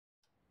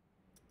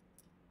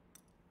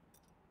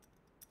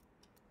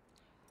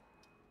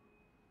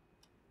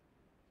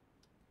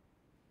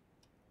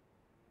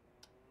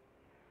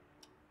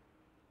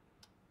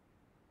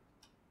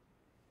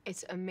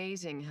It's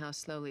amazing how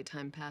slowly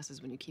time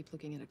passes when you keep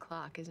looking at a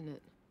clock, isn't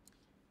it?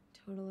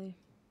 Totally.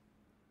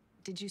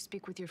 Did you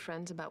speak with your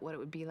friends about what it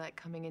would be like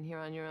coming in here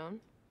on your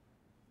own?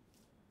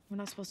 We're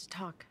not supposed to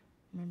talk,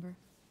 remember?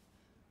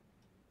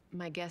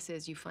 My guess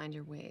is you find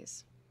your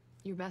ways.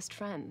 You're best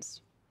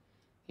friends.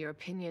 Your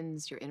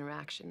opinions, your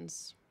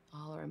interactions,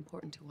 all are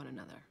important to one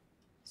another.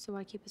 So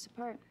why keep us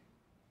apart?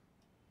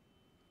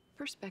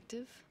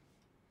 Perspective.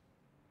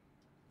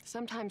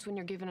 Sometimes when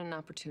you're given an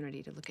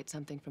opportunity to look at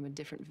something from a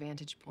different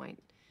vantage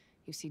point,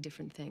 you see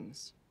different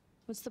things.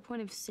 What's the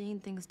point of seeing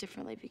things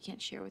differently if you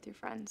can't share with your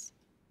friends?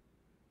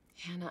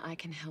 Hanna, I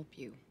can help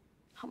you.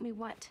 Help me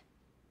what?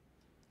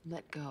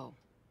 Let go.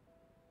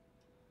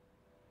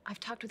 I've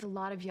talked with a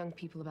lot of young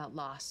people about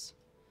loss.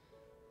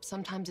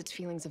 Sometimes it's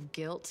feelings of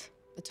guilt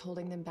that's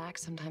holding them back.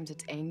 Sometimes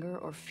it's anger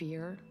or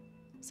fear.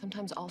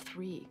 Sometimes all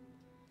three.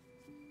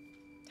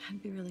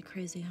 That'd be really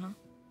crazy, huh?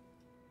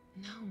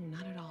 No,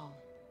 not at all.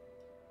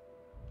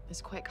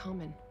 It's quite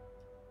common.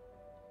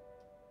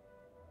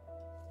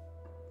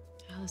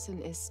 Alison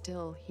is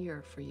still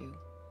here for you.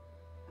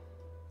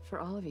 For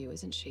all of you,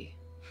 isn't she?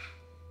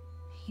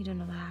 You don't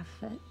know the half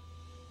of it.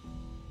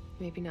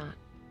 Maybe not.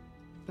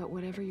 But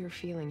whatever you're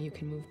feeling, you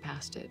can move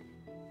past it.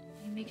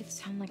 You make it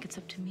sound like it's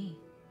up to me.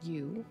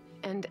 You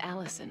and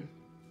Alison.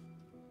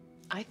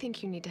 I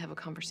think you need to have a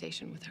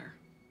conversation with her.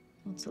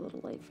 Well, it's a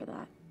little late for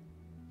that.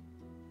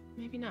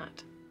 Maybe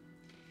not.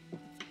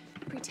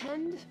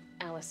 Pretend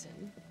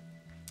Alison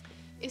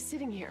is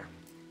sitting here,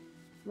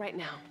 right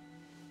now.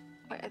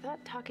 I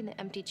thought talking to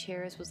empty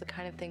chairs was the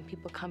kind of thing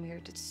people come here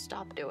to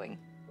stop doing.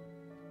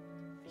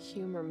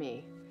 Humor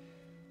me.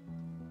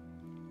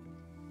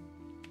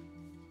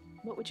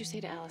 What would you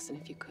say to Alison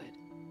if you could?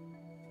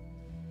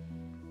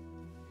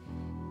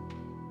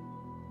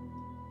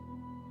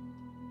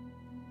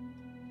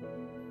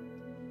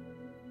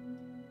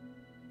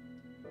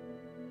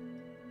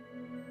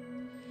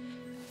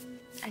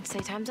 I'd say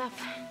time's up.